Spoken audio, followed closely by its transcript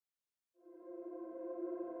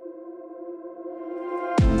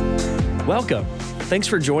Welcome. Thanks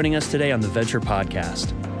for joining us today on the Venture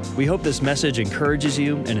Podcast. We hope this message encourages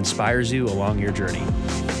you and inspires you along your journey.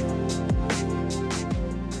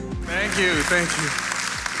 Thank you.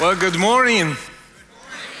 Well, good morning.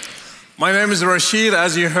 My name is Rashid,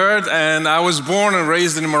 as you heard, and I was born and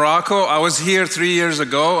raised in Morocco. I was here 3 years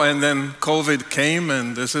ago, and then COVID came,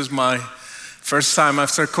 and this is my first time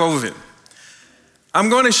after COVID. I'm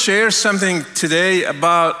going to share something today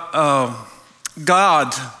about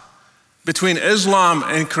God between Islam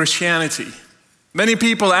and Christianity. Many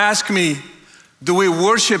people ask me, do we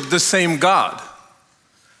worship the same God?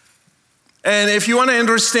 And if you want to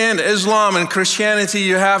understand Islam and Christianity,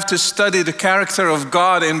 you have to study the character of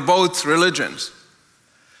God in both religions.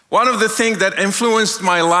 One of the things that influenced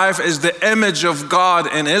my life is the image of God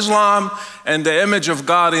in Islam and the image of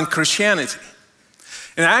God in Christianity.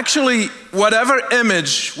 And actually, whatever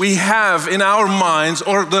image we have in our minds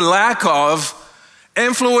or the lack of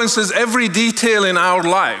influences every detail in our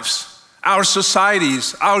lives, our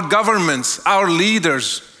societies, our governments, our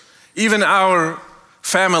leaders, even our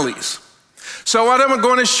families. So what I'm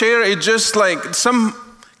going to share is just like some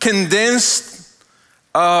condensed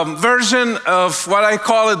version of what I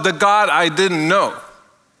call it, the God I didn't know.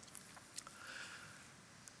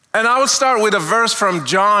 And I will start with a verse from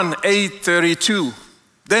John 8:32.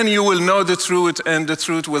 Then you will know the truth, and the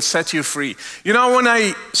truth will set you free. You know, when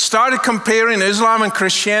I started comparing Islam and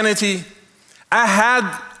Christianity,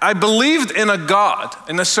 I believed in a God,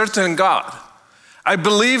 in a certain God. I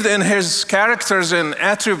believed in his characters and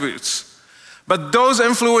attributes. But those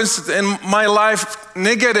influenced in my life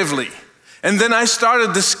negatively. And then I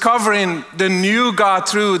started discovering the new God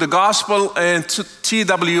through the gospel and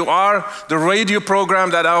TWR, the radio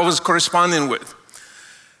program that I was corresponding with.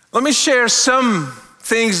 Let me share some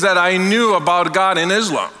things that I knew about God in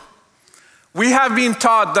Islam. We have been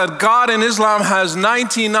taught that God in Islam has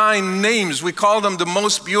 99 names. We call them the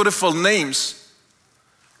most beautiful names.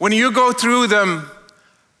 When you go through them,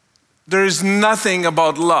 there is nothing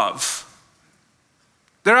about love.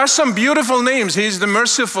 There are some beautiful names. He's the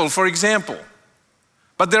merciful, for example.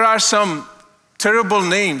 But there are some terrible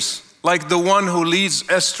names, like the one who leads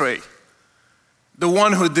astray, the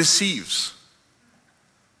one who deceives.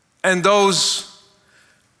 And those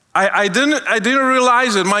I didn't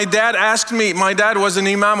realize it. My dad was an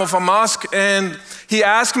imam of a mosque, and he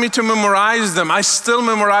asked me to memorize them. I still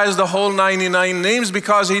memorize the whole 99 names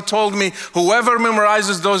because he told me whoever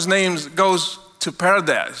memorizes those names goes to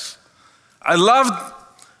paradise. I loved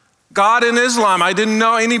God in Islam. I didn't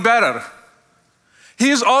know any better. He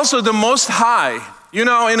is also the Most High. You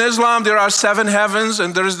know, in Islam there are 7 heavens,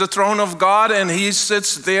 and there is the throne of God, and he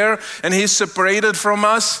sits there, and he's separated from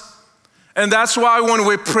us. And that's why when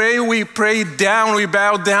we pray down, we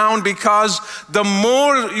bow down, because the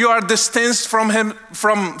more you are distanced from him,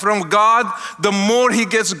 from God, the more he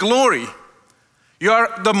gets glory. You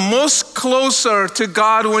are the most closer to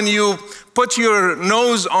God when you put your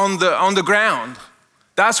nose on the ground.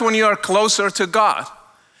 That's when you are closer to God.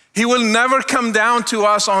 He will never come down to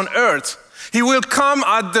us on earth. He will come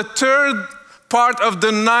at the 3rd part of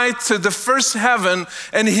the night to the 1st heaven,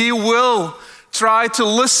 and he will try to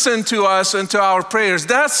listen to us and to our prayers.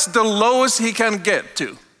 That's the lowest he can get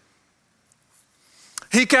to.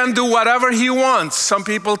 He can do whatever he wants. Some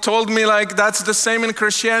people told me like that's the same in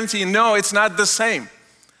Christianity. No, it's not the same.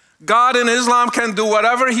 God in Islam can do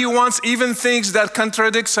whatever he wants, even things that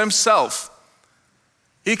contradicts himself.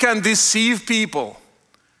 He can deceive people.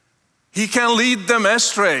 He can lead them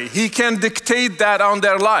astray. He can dictate that on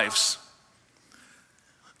their lives.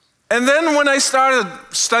 And then when I started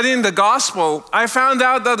studying the gospel, I found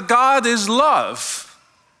out that God is love.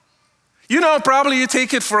 You know, probably you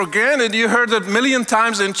take it for granted. You heard it a million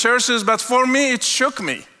times in churches, but for me, it shook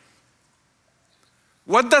me.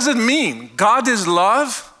 What does it mean? God is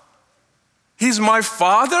love? He's my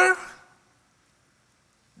Father?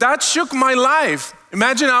 That shook my life.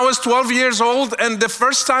 Imagine I was 12 years old, and the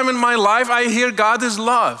first time in my life I hear God is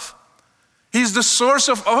love. He's the source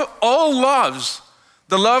of all loves.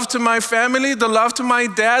 The love to my family, the love to my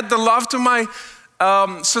dad, the love to my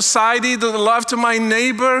society, the love to my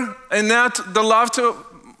neighbor, and not the love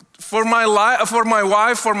for my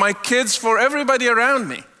wife, for my kids, for everybody around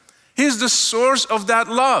me. He's the source of that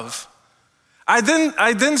love. I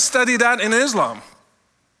didn't study that in Islam.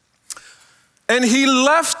 And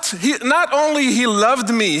not only he loved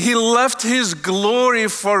me, he left his glory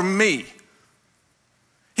for me.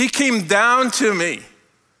 He came down to me.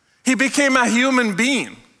 He became a human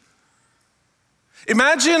being.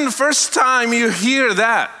 Imagine the first time you hear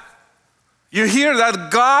that. You hear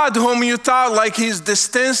that God whom you thought like he's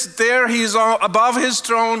distanced there, he's above his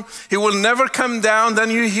throne, he will never come down,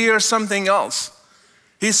 then you hear something else.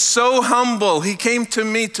 He's so humble, he came to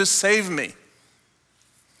me to save me.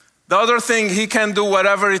 The other thing, he can do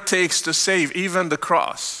whatever it takes to save, even the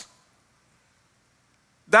cross.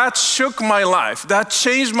 That shook my life, that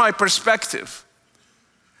changed my perspective.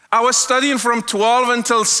 I was studying from 12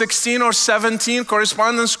 until 16 or 17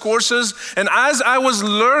 correspondence courses, and as I was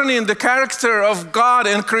learning the character of God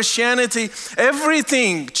and Christianity,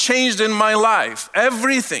 everything changed in my life.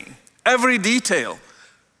 Everything, every detail.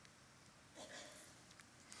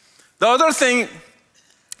 The other thing,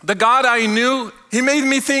 the God I knew, he made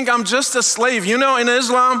me think I'm just a slave. You know, in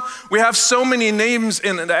Islam, we have so many names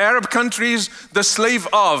in the Arab countries, the slave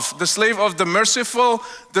of the merciful,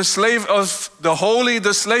 the slave of the holy,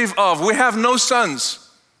 the slave of. We have no sons.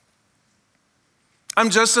 I'm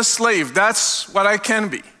just a slave. That's what I can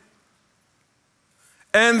be.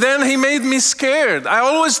 And then he made me scared. I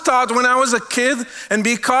always thought when I was a kid, and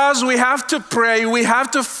because we have to pray, we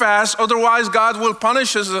have to fast, otherwise God will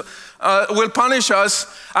punish us.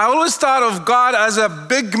 I always thought of God as a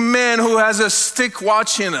big man who has a stick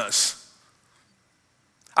watching us.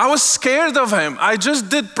 I was scared of him. I just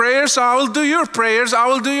did prayers, so I will do your prayers, I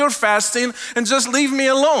will do your fasting, and just leave me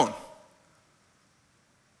alone.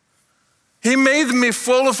 He made me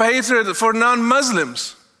full of hatred for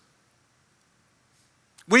non-Muslims.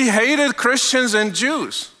 We hated Christians and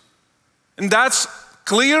Jews. And that's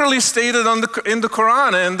clearly stated in the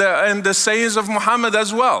Quran and the sayings of Muhammad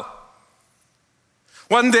as well.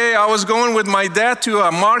 One day I was going with my dad to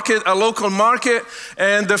a market, a local market,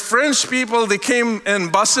 and the French people, they came in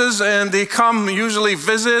buses and they come usually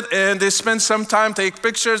visit and they spend some time, take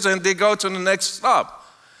pictures, and they go to the next stop.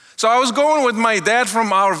 So I was going with my dad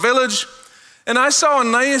from our village, and I saw a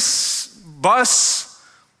nice bus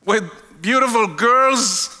with beautiful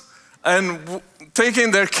girls and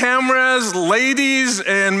taking their cameras, ladies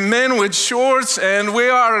and men with shorts, and we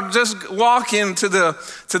are just walking to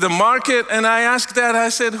the market. And I asked Dad, I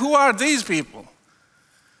said, who are these people?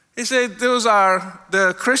 He said, those are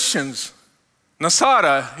the Christians,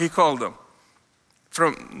 Nasara, he called them,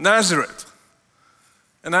 from Nazareth.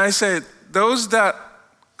 And I said, those that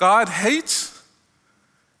God hates?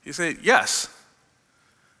 He said, yes.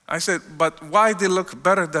 I said, but why they look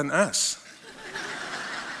better than us?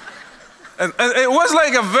 And it was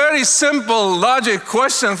like a very simple logic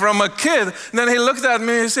question from a kid. And then he looked at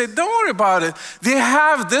me and he said, don't worry about it. They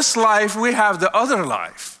have this life, we have the other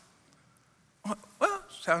life. Well,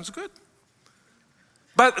 sounds good.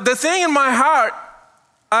 But the thing in my heart,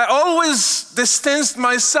 I always distanced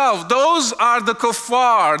myself. Those are the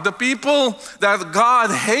kuffar, the people that God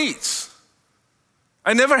hates.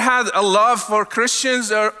 I never had a love for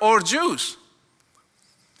Christians or Jews.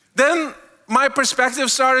 Then my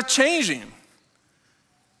perspective started changing.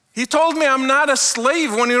 He told me I'm not a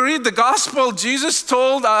slave. When you read the gospel, Jesus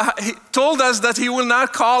told us that he will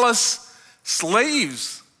not call us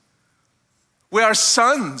slaves. We are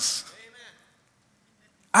sons.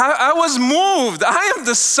 I was moved. I am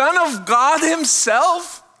the son of God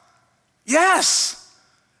himself. Yes,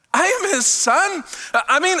 I am his son.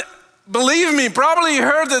 I mean, believe me, probably you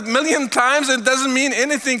heard it a million times and it doesn't mean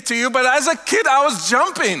anything to you, but as a kid I was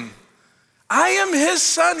jumping. I am his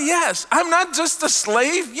son, yes. I'm not just a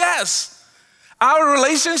slave, yes. Our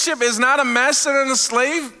relationship is not a master and a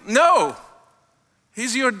slave, no.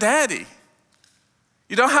 He's your daddy.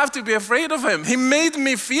 You don't have to be afraid of him. He made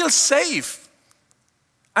me feel safe.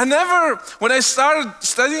 When I started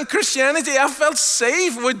studying Christianity, I felt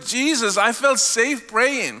safe with Jesus. I felt safe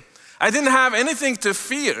praying. I didn't have anything to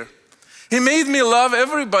fear. He made me love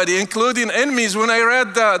everybody, including enemies. When I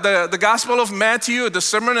read the Gospel of Matthew, the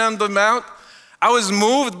Sermon on the Mount, I was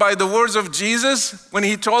moved by the words of Jesus when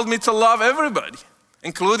he told me to love everybody,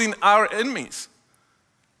 including our enemies.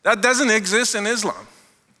 That doesn't exist in Islam.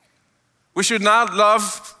 We should not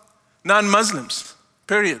love non-Muslims,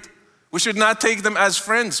 period. We should not take them as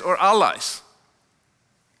friends or allies.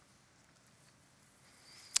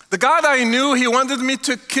 The God I knew, he wanted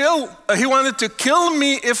to kill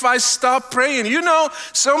me if I stopped praying. You know,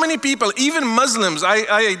 so many people, even Muslims,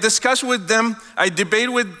 I discuss with them, I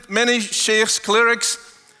debate with many sheikhs, clerics.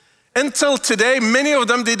 Until today, many of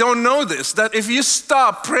them, they don't know this, that if you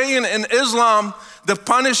stop praying in Islam, the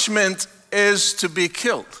punishment is to be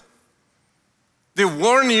killed. They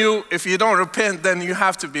warn you, if you don't repent, then you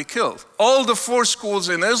have to be killed. All the 4 schools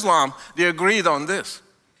in Islam, they agreed on this.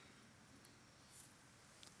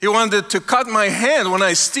 He wanted to cut my hand when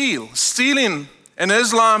I steal. Stealing in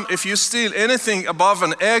Islam, if you steal anything above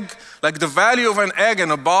an egg, like the value of an egg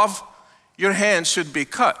and above, your hand should be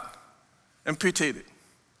cut. amputated.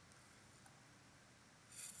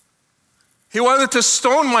 He wanted to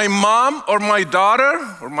stone my mom or my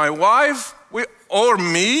daughter or my wife or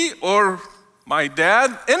me or my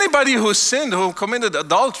dad, anybody who sinned, who committed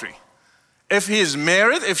adultery. If he is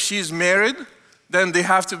married, if she's married, then they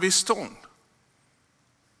have to be stoned.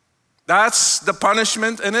 That's the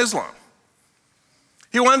punishment in Islam.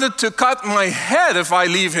 He wanted to cut my head if I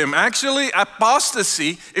leave him. Actually,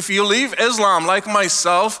 apostasy, if you leave Islam like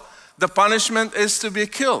myself, the punishment is to be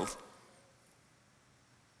killed.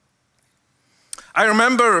 I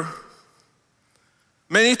remember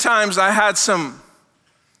many times I had some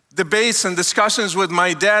debates and discussions with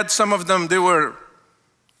my dad. Some of them, they were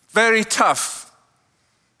very tough,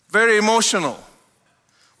 very emotional.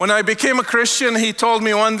 When I became a Christian, he told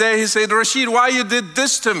me one day, he said, Rashid, why you did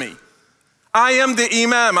this to me? I am the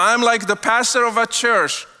imam. I'm like the pastor of a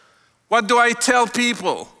church. What do I tell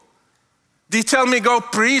people? They tell me, go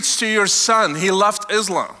preach to your son. He left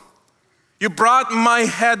Islam. You brought my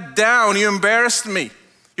head down. You embarrassed me.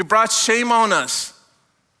 You brought shame on us.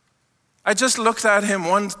 I just looked at him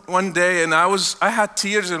one day and I had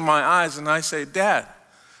tears in my eyes and I said, Dad,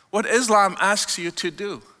 what Islam asks you to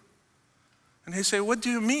do? And he said, what do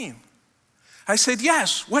you mean? I said,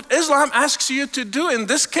 yes, what Islam asks you to do in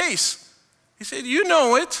this case. He said, you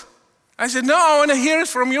know it. I said, no, I want to hear it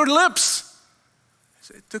from your lips.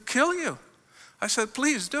 He said, to kill you. I said,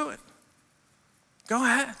 please do it. Go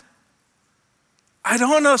ahead. I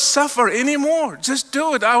don't want to suffer anymore. Just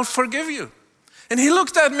do it. I will forgive you. And he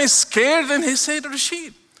looked at me scared and he said,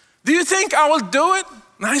 Rashid, do you think I will do it?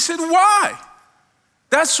 And I said, why?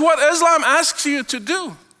 That's what Islam asks you to do.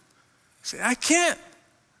 He said, I can't.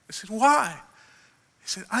 I said, why? He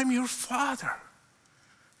said, I'm your father.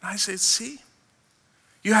 And I said, see,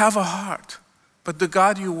 you have a heart, but the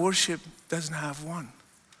God you worship doesn't have one.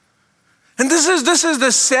 And this is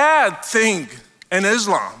the sad thing in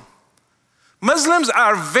Islam. Muslims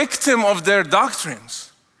are victim of their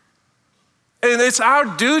doctrines. And it's our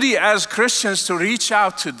duty as Christians to reach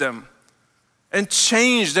out to them and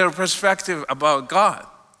change their perspective about God.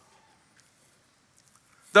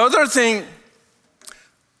 The other thing,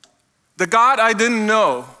 the God I didn't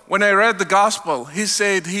know, when I read the gospel, he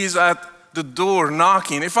said he's at the door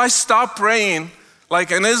knocking. If I stop praying,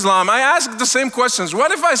 like in Islam, I ask the same questions.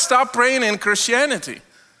 What if I stop praying in Christianity?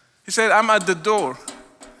 He said, I'm at the door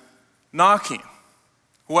knocking.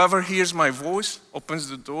 Whoever hears my voice opens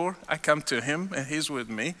the door. I come to him and he's with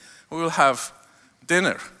me. We will have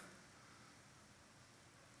dinner.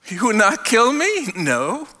 He will not kill me?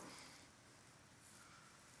 No.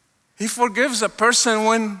 He forgives a person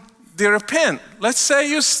when they repent. Let's say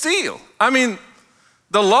you steal. The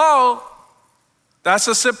law, that's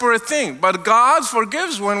a separate thing. But God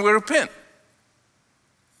forgives when we repent.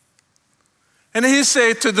 And he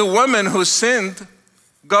said to the woman who sinned,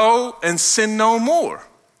 go and sin no more.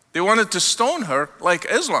 They wanted to stone her like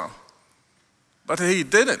Islam, but he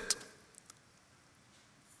didn't.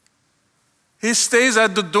 He stays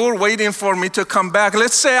at the door waiting for me to come back.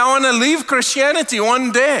 Let's say I want to leave Christianity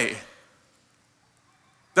one day.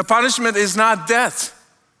 The punishment is not death.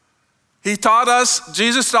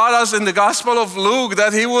 Jesus taught us in the Gospel of Luke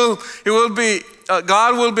that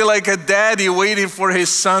God will be like a daddy waiting for his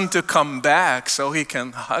son to come back so he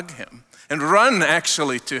can hug him and run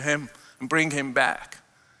actually to him and bring him back.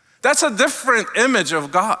 That's a different image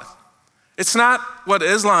of God. It's not what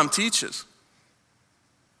Islam teaches.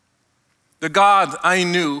 The God I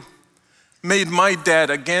knew made my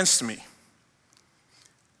dad against me.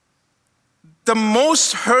 The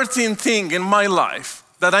most hurting thing in my life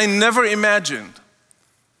that I never imagined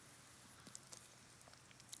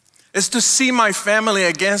is to see my family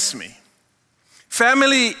against me.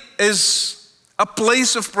 Family is a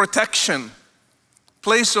place of protection,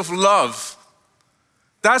 place of love.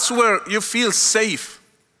 That's where you feel safe.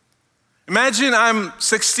 Imagine I'm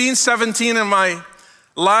 16, 17 in my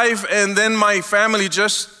life and then my family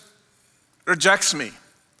just rejects me.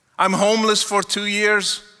 I'm homeless for 2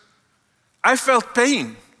 years. I felt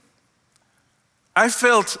pain. I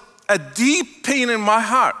felt a deep pain in my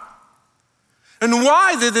heart. And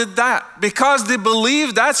why they did that? Because they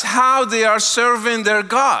believe that's how they are serving their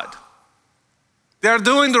God. They are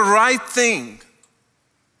doing the right thing.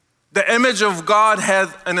 The image of God had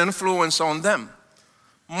an influence on them.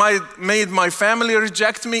 Made my family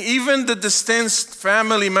reject me. Even the distant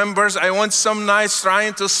family members, I went some nights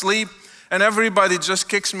trying to sleep and everybody just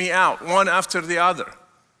kicks me out, one after the other.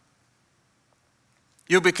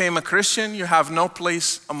 You became a Christian, you have no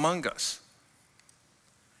place among us.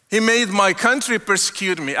 He made my country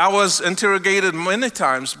persecute me. I was interrogated many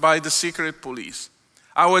times by the secret police.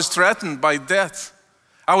 I was threatened by death.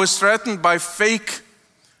 I was threatened by fake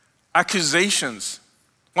accusations.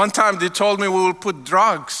 One time they told me, we will put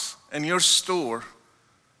drugs in your store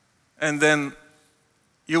and then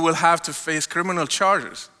you will have to face criminal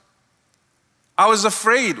charges. I was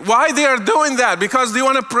afraid. Why they are doing that? Because they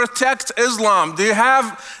want to protect Islam. They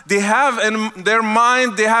have in their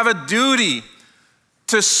mind, they have a duty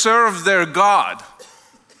to serve their God.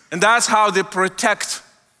 And that's how they protect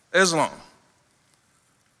Islam.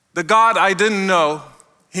 The God I didn't know,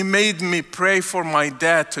 He made me pray for my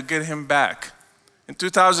dad to get him back. In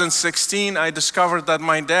 2016, I discovered that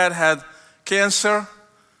my dad had cancer,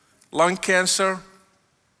 lung cancer.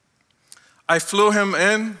 I flew him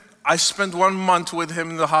in. I spent 1 month with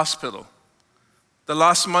him in the hospital, the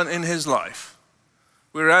last month in his life.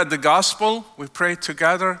 We read the gospel, we prayed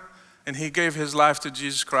together, and he gave his life to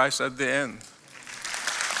Jesus Christ at the end.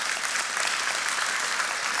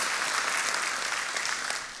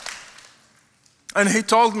 And he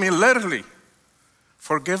told me literally,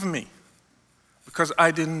 forgive me, because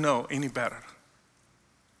I didn't know any better.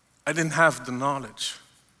 I didn't have the knowledge.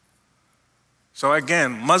 So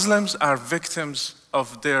again, Muslims are victims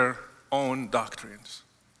of their own doctrines.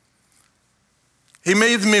 He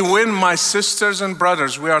made me win my sisters and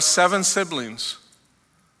brothers. We are 7 siblings.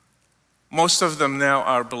 Most of them now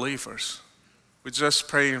are believers. We're just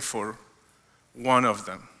praying for one of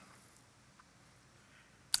them.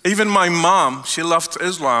 Even my mom, she left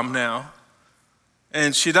Islam now,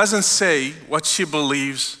 and she doesn't say what she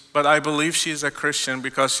believes, but I believe she's a Christian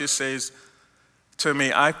because she says to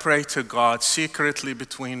me, I pray to God secretly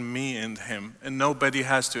between me and Him, and nobody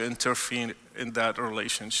has to interfere in that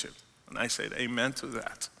relationship. And I said, amen to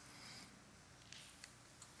that.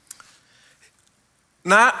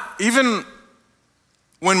 Not even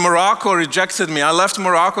when Morocco rejected me, I left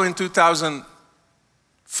Morocco in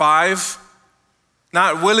 2005,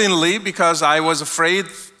 not willingly because I was afraid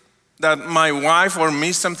that my wife or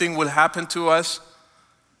me, something would happen to us.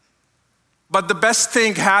 But the best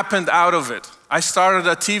thing happened out of it. I started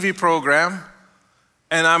a TV program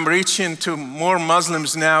and I'm reaching to more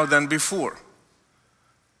Muslims now than before.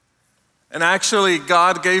 And actually,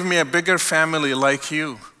 God gave me a bigger family like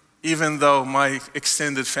you, even though my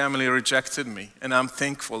extended family rejected me. And I'm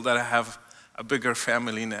thankful that I have a bigger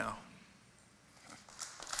family now.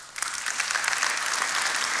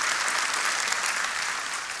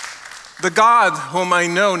 The God whom I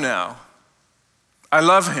know now, I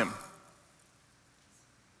love Him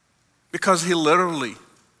because He literally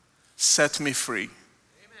set me free. Amen.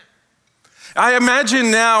 I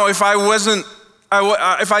imagine now if I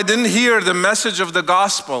didn't hear the message of the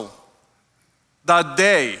gospel that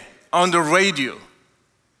day on the radio,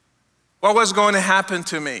 what was going to happen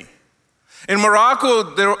to me? In Morocco,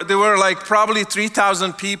 there were like probably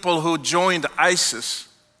 3,000 people who joined ISIS.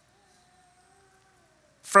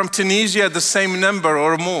 From Tunisia, the same number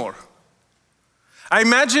or more. I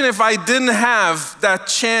imagine if I didn't have that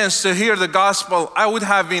chance to hear the gospel, I would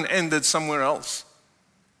have been ended somewhere else.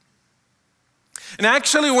 And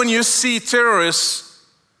actually, when you see terrorists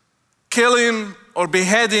killing or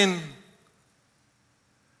beheading,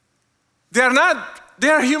 they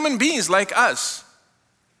are human beings like us.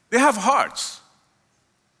 They have hearts.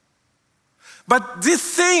 But they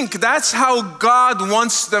think that's how God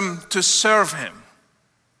wants them to serve Him.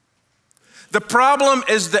 The problem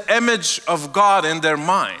is the image of God in their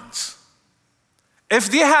minds.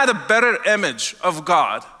 If they had a better image of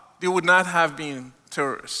God, they would not have been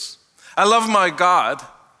terrorists. I love my God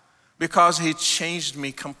because He changed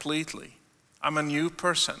me completely. I'm a new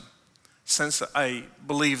person since I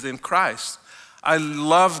believed in Christ. I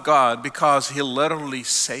love God because He literally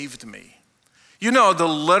saved me. You know,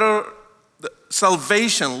 the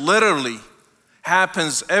salvation literally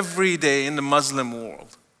happens every day in the Muslim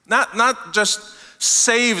world. Not just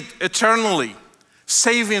saved eternally,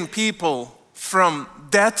 saving people from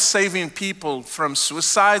death, saving people from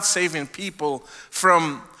suicide, saving people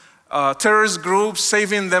from terrorist groups,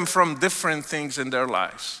 saving them from different things in their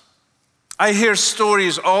lives. I hear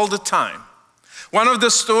stories all the time. One of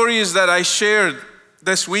the stories that I shared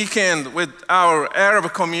this weekend with our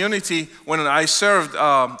Arab community when I served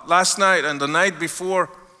last night and the night before,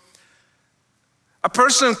 a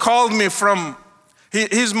person called me from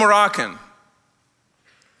He's Moroccan,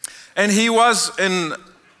 and he was in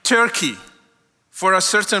Turkey for a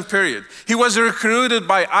certain period. He was recruited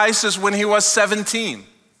by ISIS when he was 17.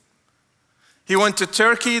 He went to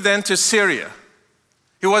Turkey, then to Syria.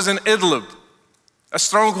 He was in Idlib, a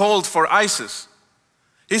stronghold for ISIS.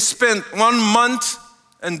 He spent 1 month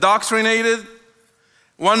indoctrinated,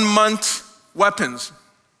 1 month weapons.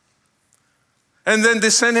 And then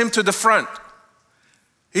they sent him to the front.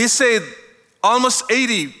 He said, almost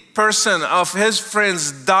 80% of his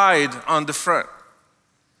friends died on the front.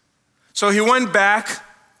 So he went back,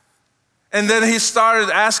 and then he started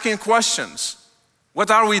asking questions.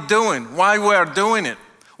 What are we doing? Why we are doing it?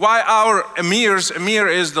 Why our emirs, emir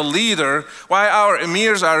is the leader, why our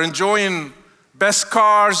emirs are enjoying best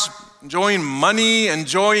cars, enjoying money,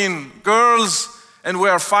 enjoying girls, and we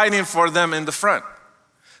are fighting for them in the front.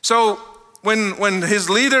 So when his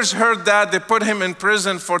leaders heard that, they put him in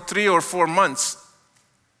prison for 3 or 4 months.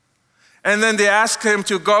 And then they asked him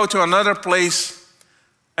to go to another place,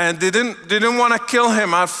 and they didn't want to kill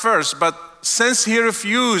him at first, but since he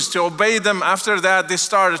refused to obey them after that, they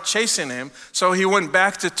started chasing him, so he went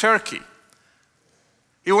back to Turkey.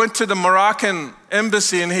 He went to the Moroccan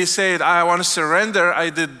embassy and he said, I want to surrender. I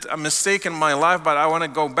did a mistake in my life, but I want to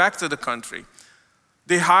go back to the country.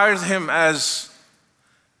 They hired him as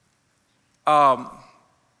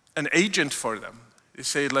an agent for them. They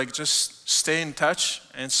said, like, just stay in touch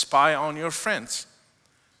and spy on your friends.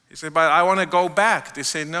 He said, but I want to go back. They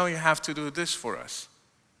said, no, you have to do this for us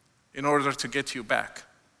in order to get you back.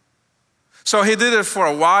 So he did it for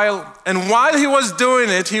a while, and while he was doing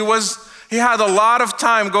it, he had a lot of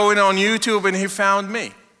time going on YouTube, and he found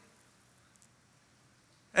me.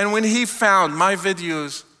 And when he found my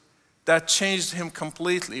videos, that changed him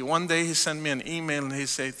completely. One day he sent me an email and he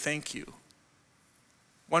said, thank you.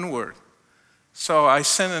 One word. So I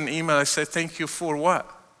sent an email, I said, thank you for what?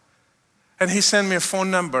 And he sent me a phone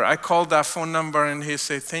number. I called that phone number and he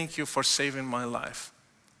said, thank you for saving my life.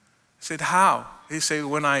 I said, how? He said,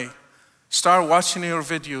 when I started watching your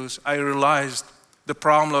videos, I realized the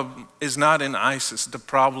problem is not in ISIS, the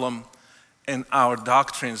problem in our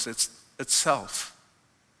doctrines itself.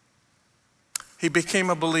 He became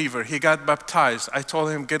a believer. He got baptized. I told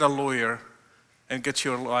him, get a lawyer and get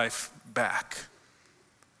your life back.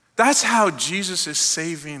 That's how Jesus is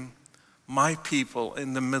saving my people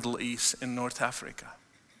in the Middle East, in North Africa.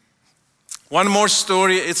 One more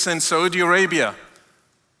story, it's in Saudi Arabia.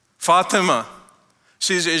 Fatima,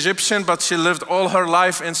 she's Egyptian, but she lived all her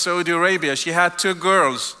life in Saudi Arabia. She had 2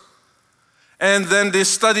 girls. And then they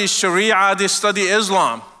study Sharia, they study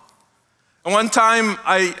Islam. And one time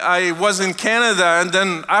I was in Canada, and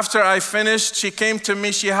then after I finished, she came to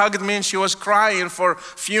me, she hugged me, and she was crying for a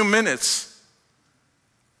few minutes.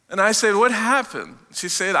 And I said, what happened? She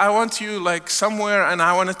said, I want you like somewhere and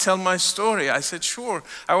I want to tell my story. I said, sure.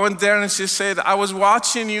 I went there and she said, I was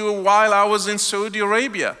watching you while I was in Saudi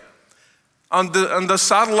Arabia on the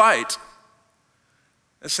satellite.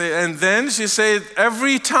 I said, and then she said,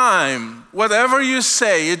 every time, whatever you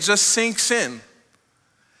say, it just sinks in.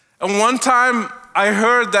 And one time I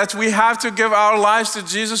heard that we have to give our lives to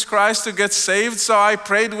Jesus Christ to get saved, so I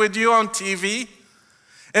prayed with you on TV.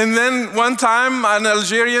 And then one time an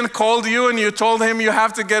Algerian called you and you told him you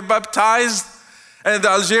have to get baptized. And the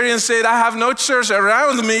Algerian said, I have no church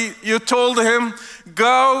around me. You told him,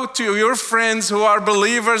 go to your friends who are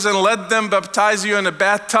believers and let them baptize you in a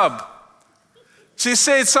bathtub. She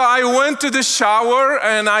said, so I went to the shower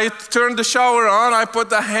and I turned the shower on. I put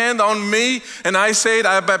the hand on me and I said,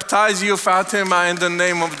 I baptize you, Fatima, in the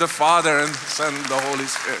name of the Father and the Son and the Holy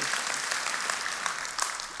Spirit.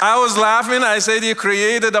 I was laughing. I said, you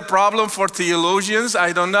created a problem for theologians.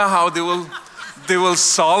 I don't know how they will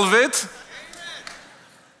solve it.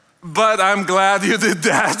 But I'm glad you did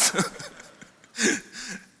that.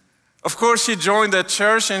 Of course, she joined the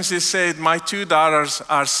church and she said, my 2 daughters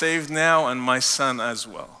are saved now and my son as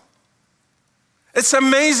well. It's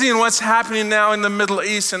amazing what's happening now in the Middle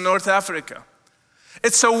East and North Africa.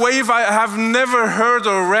 It's a wave I have never heard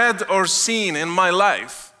or read or seen in my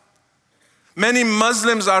life. Many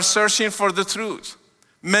Muslims are searching for the truth.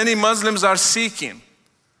 Many Muslims are seeking.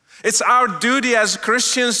 It's our duty as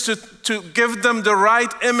Christians to give them the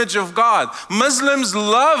right image of God. Muslims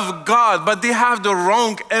love God, but they have the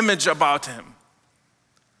wrong image about Him.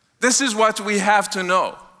 This is what we have to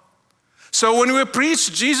know. So when we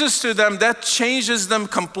preach Jesus to them, that changes them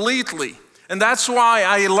completely. And that's why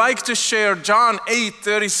I like to share John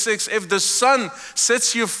 8:36. If the Son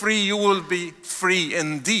sets you free, you will be free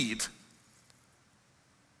indeed.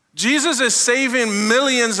 Jesus is saving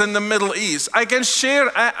millions in the Middle East. I can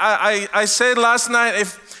share, I said last night,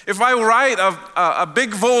 if I write a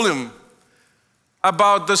big volume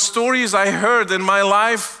about the stories I heard in my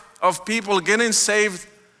life of people getting saved,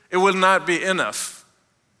 it will not be enough.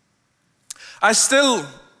 I still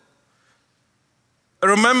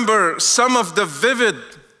remember some of the vivid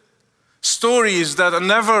stories that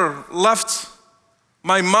never left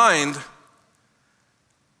my mind.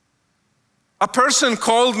 A person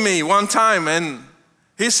called me one time and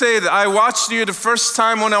he said, I watched you the first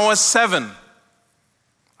time when I was 7.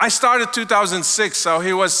 I started 2006, so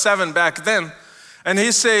he was 7 back then. And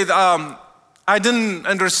he said, I didn't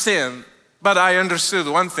understand, but I understood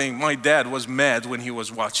one thing. My dad was mad when he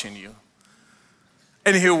was watching you.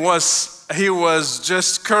 And he was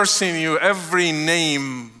just cursing you. Every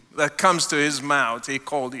name that comes to his mouth, he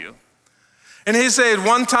called you. And he said,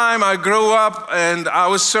 one time I grew up and I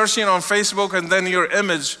was searching on Facebook, and then your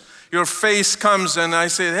image, your face comes, and I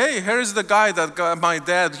said, hey, here's the guy that my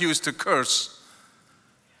dad used to curse.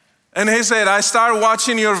 And he said, I started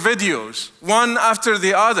watching your videos, one after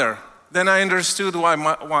the other. Then I understood why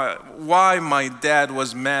my dad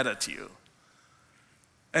was mad at you.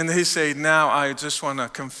 And he said, now I just want to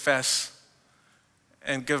confess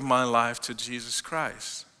and give my life to Jesus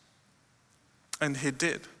Christ. And he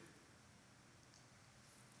did.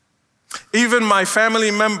 Even my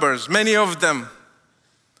family members, many of them,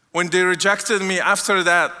 when they rejected me after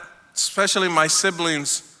that, especially my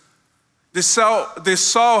siblings, they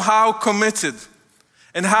saw how committed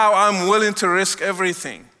and how I'm willing to risk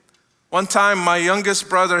everything. One time, my youngest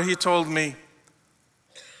brother, he told me,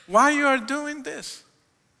 why you are doing this?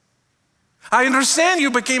 I understand you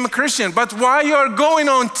became a Christian, but why you are going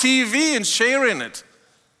on TV and sharing it?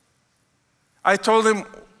 I told him,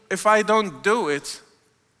 if I don't do it,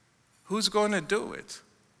 who's going to do it?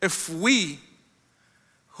 If we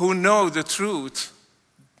who know the truth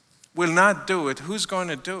will not do it, who's going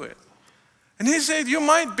to do it? And he said, you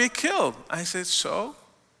might be killed. I said, so?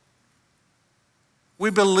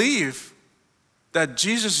 We believe that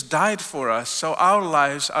Jesus died for us, so our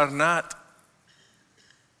lives are not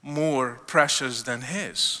more precious than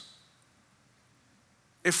his.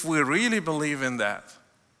 If we really believe in that.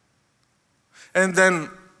 And then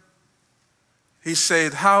he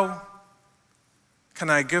said, how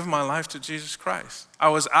can I give my life to Jesus Christ? I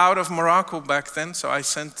was out of Morocco back then, so I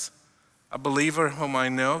sent a believer whom I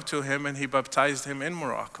know to him, and he baptized him in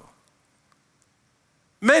Morocco.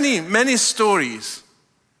 Many, many stories.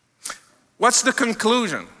 What's the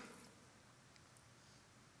conclusion?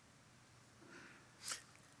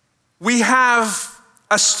 We have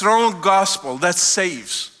a strong gospel that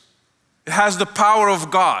saves. It has the power of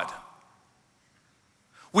God.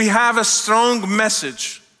 We have a strong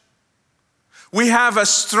message. We have a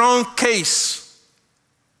strong case.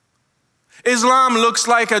 Islam looks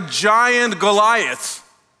like a giant Goliath.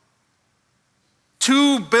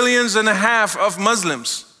 2.5 billion of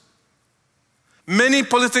Muslims. Many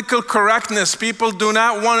political correctness. People do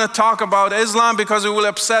not want to talk about Islam because it will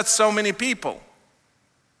upset so many people.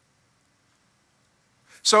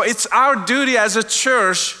 So it's our duty as a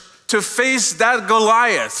church to face that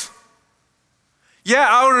Goliath. Yeah,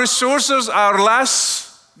 our resources are less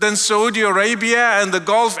than Saudi Arabia and the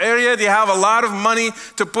Gulf area. They have a lot of money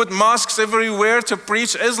to put mosques everywhere, to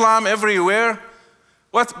preach Islam everywhere.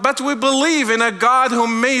 But we believe in a God who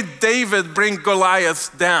made David bring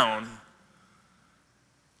Goliath down.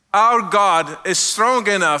 Our God is strong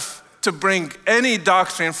enough to bring any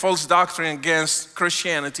doctrine, false doctrine against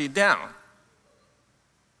Christianity down.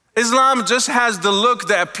 Islam just has the look,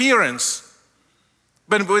 the appearance.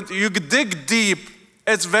 But when you dig deep,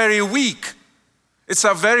 it's very weak. It's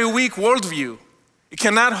a very weak worldview. It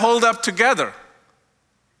cannot hold up together.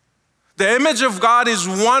 The image of God is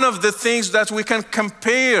one of the things that we can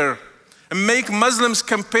compare and make Muslims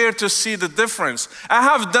compare to see the difference. I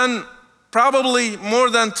have done probably more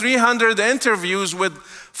than 300 interviews with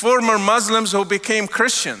former Muslims who became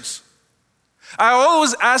Christians. I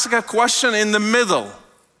always ask a question in the middle.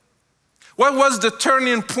 What was the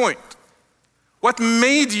turning point? What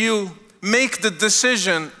made you make the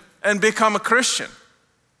decision and become a Christian?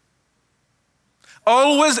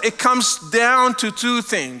 Always it comes down to two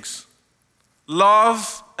things: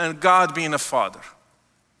 love and God being a father.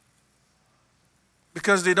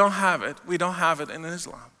 Because they don't have it, we don't have it in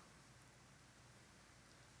Islam.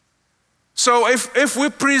 So if we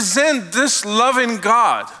present this loving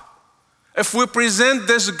God, if we present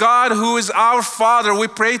this God who is our Father, we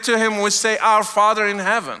pray to him, we say, our Father in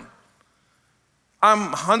heaven,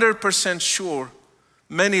 I'm 100% sure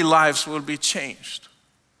many lives will be changed.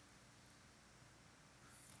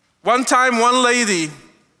 One time, one lady,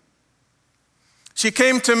 she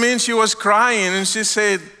came to me and she was crying and she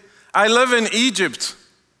said, I live in Egypt.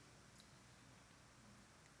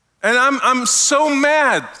 And I'm so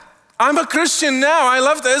mad. I'm a Christian now. I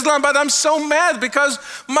love Islam, but I'm so mad because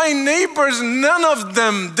my neighbors, none of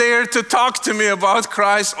them dare to talk to me about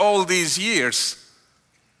Christ all these years.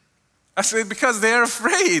 I said, because they're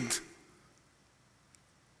afraid.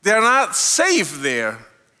 They're not safe there.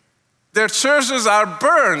 Their churches are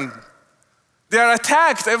burned. They are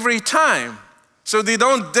attacked every time. So they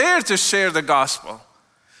don't dare to share the gospel.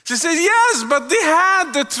 She said, yes, but they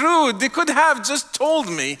had the truth. They could have just told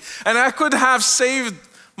me, and I could have saved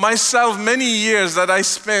myself many years that I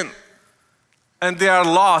spent, and they are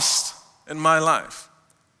lost in my life.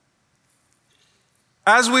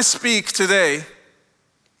 As we speak today,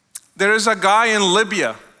 there is a guy in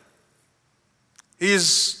Libya. He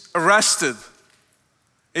is arrested.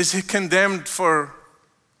 Is he condemned for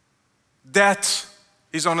death?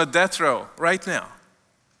 He's on a death row right now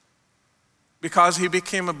because he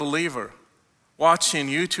became a believer watching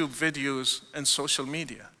YouTube videos and social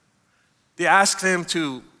media. They asked him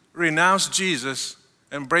to renounce Jesus,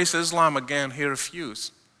 embrace Islam again. He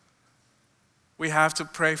refused. We have to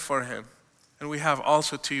pray for him, and we have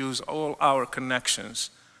also to use all our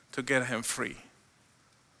connections to get him free.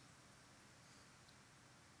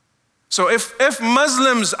 So if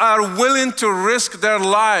Muslims are willing to risk their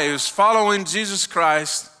lives following Jesus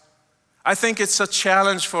Christ, I think it's a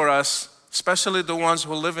challenge for us, especially the ones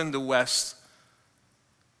who live in the West,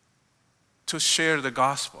 to share the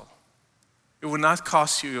gospel. It will not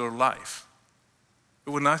cost you your life. It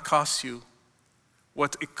will not cost you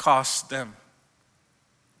what it costs them.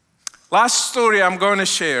 Last story I'm going to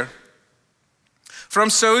share. From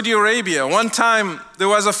Saudi Arabia. One time, there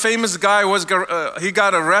was a famous guy, he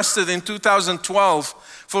got arrested in 2012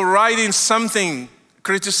 for writing something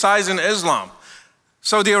criticizing Islam.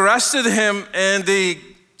 So they arrested him and they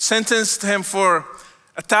sentenced him for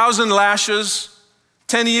 1,000 lashes,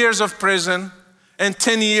 10 years of prison, and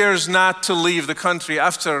 10 years not to leave the country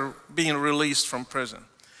after being released from prison.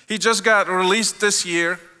 He just got released this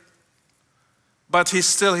year, but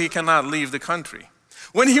he cannot leave the country.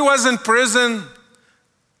 When he was in prison,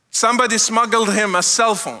 somebody smuggled him a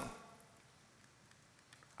cell phone.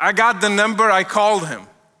 I got the number, I called him.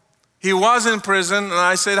 He was in prison, and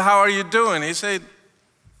I said, how are you doing? He said,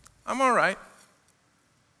 I'm all right.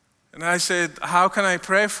 And I said, how can I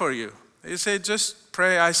pray for you? He said, just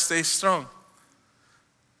pray I stay strong.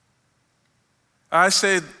 I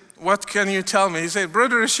said, what can you tell me? He said,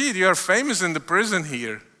 Brother Rashid, you are famous in the prison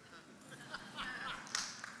here.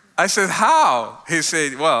 I said, how? He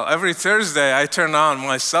said, well, every Thursday I turn on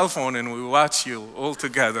my cell phone and we watch you all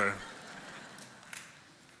together.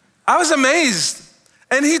 I was amazed.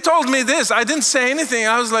 And he told me this. I didn't say anything.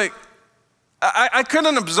 I was like, I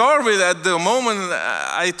couldn't absorb it at the moment.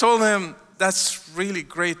 I told him, that's really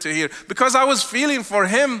great to hear. Because I was feeling for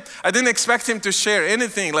him. I didn't expect him to share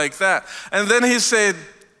anything like that. And then he said,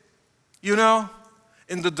 you know,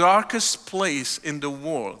 in the darkest place in the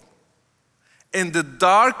world, in that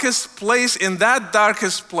darkest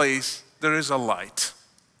place, there is a light.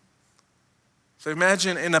 So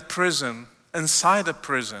imagine in a prison, inside a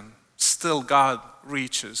prison, still God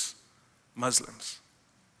reaches Muslims.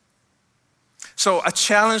 So a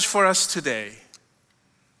challenge for us today,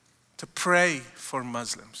 to pray for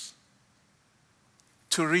Muslims,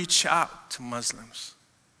 to reach out to Muslims,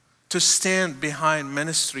 to stand behind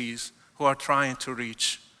ministries who are trying to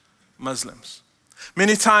reach Muslims.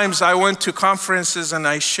 Many times I went to conferences and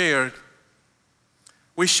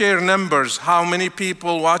we share numbers, how many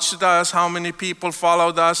people watched us, how many people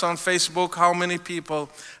followed us on Facebook, how many people.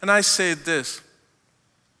 And I said this,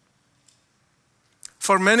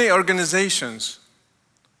 for many organizations,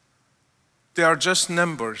 they are just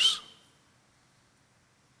numbers.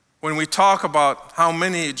 When we talk about how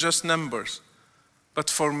many, just numbers. But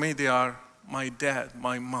for me, they are my dad,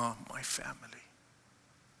 my mom, my family.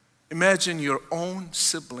 Imagine your own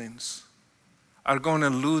siblings are going to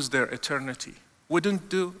lose their eternity.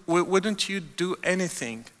 Wouldn't you do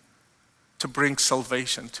anything to bring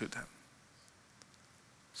salvation to them?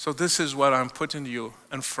 So this is what I'm putting you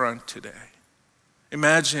in front today.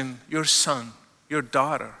 Imagine your son, your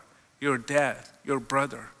daughter, your dad, your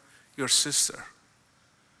brother, your sister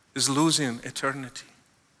is losing eternity.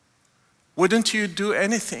 Wouldn't you do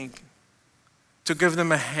anything to give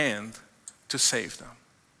them a hand to save them?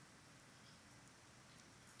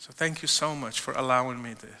 So thank you so much for allowing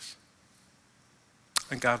me this.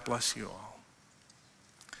 And God bless you all.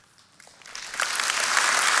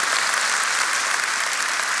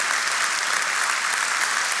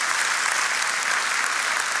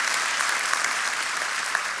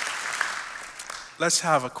 Let's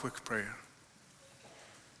have a quick prayer.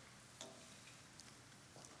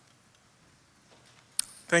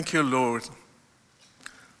 Thank you, Lord,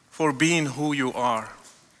 for being who you are.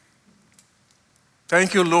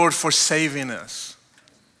 Thank you, Lord, for saving us.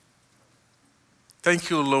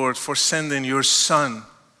 Thank you, Lord, for sending your Son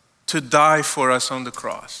to die for us on the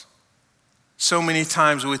cross. So many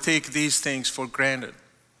times we take these things for granted.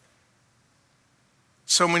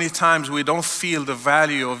 So many times we don't feel the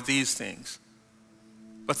value of these things.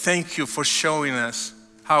 But thank you for showing us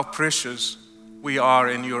how precious we are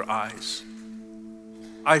in your eyes.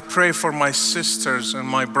 I pray for my sisters and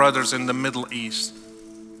my brothers in the Middle East,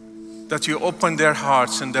 that you open their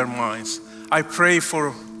hearts and their minds. I pray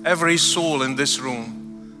for every soul in this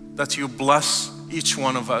room, that you bless each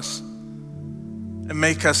one of us and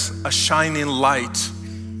make us a shining light,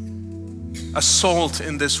 a salt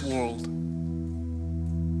in this world,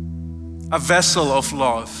 a vessel of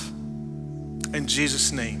love. In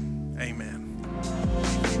Jesus' name, amen.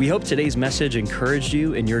 We hope today's message encouraged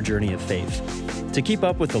you in your journey of faith. To keep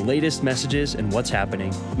up with the latest messages and what's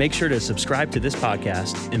happening, make sure to subscribe to this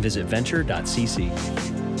podcast and visit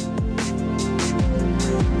venture.cc.